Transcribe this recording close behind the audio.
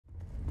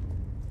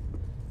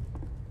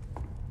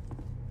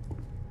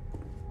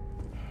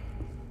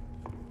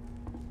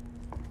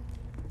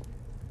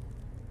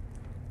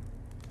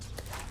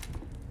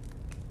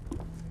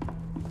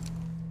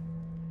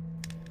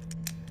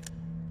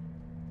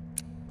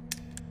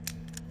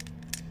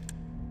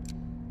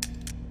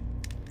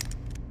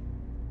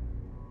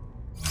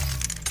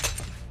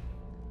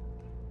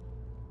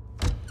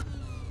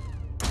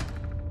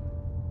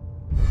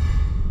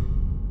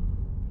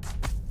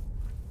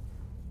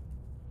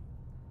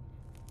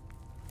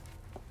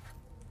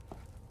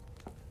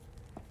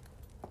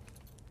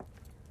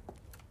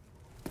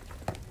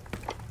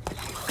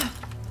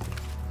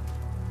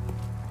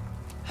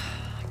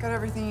got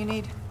everything you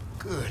need.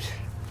 Good.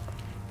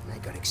 And I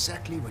got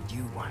exactly what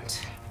you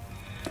want.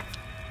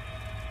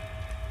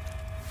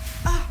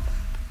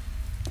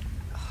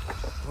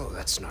 Oh,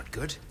 that's not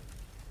good.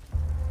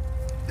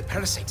 The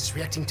parasite is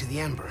reacting to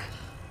the amber.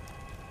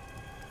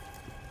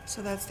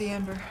 So that's the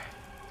amber.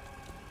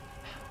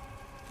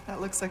 That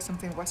looks like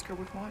something Wesker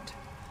would want.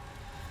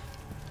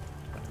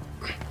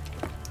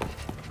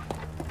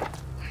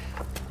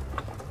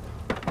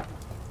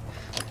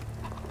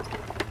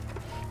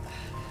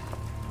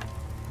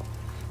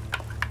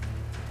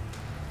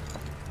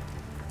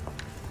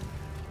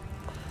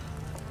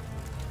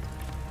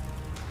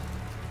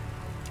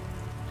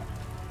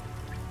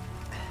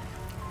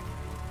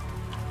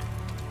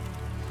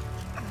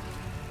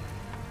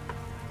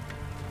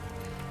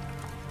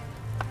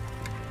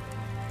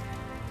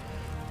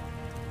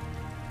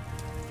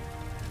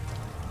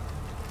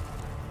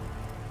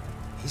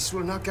 This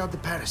will knock out the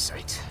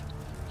parasite.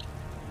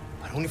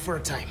 But only for a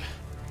time.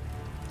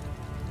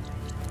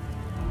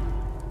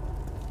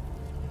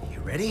 You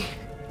ready?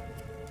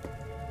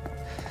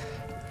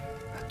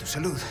 A tu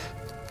salud.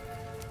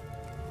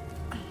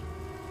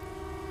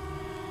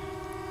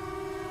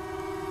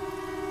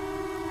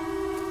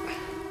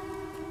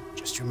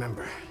 Just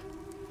remember,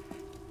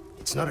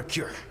 it's not a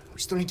cure. We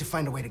still need to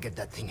find a way to get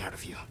that thing out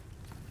of you.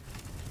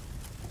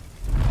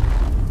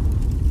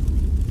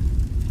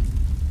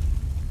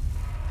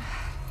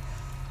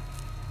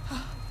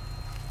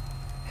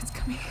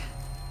 Coming.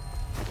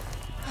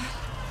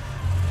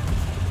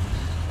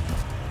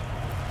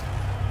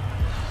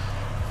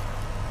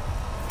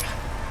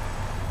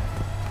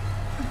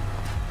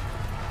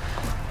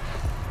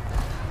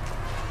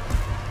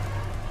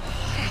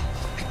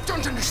 I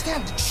don't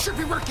understand. It should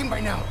be working by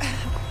now.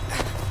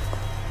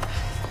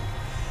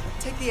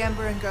 Take the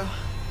amber and go.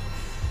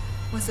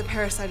 Once the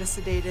parasite is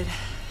sedated,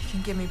 you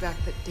can give me back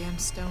that damn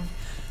stone.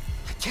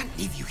 I can't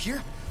leave you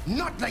here.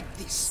 Not like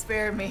this.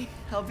 Spare me.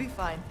 I'll be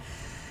fine.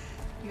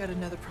 You got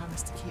another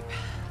promise to keep.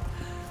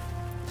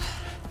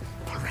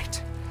 All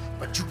right,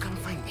 but you come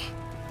find me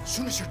as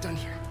soon as you're done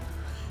here.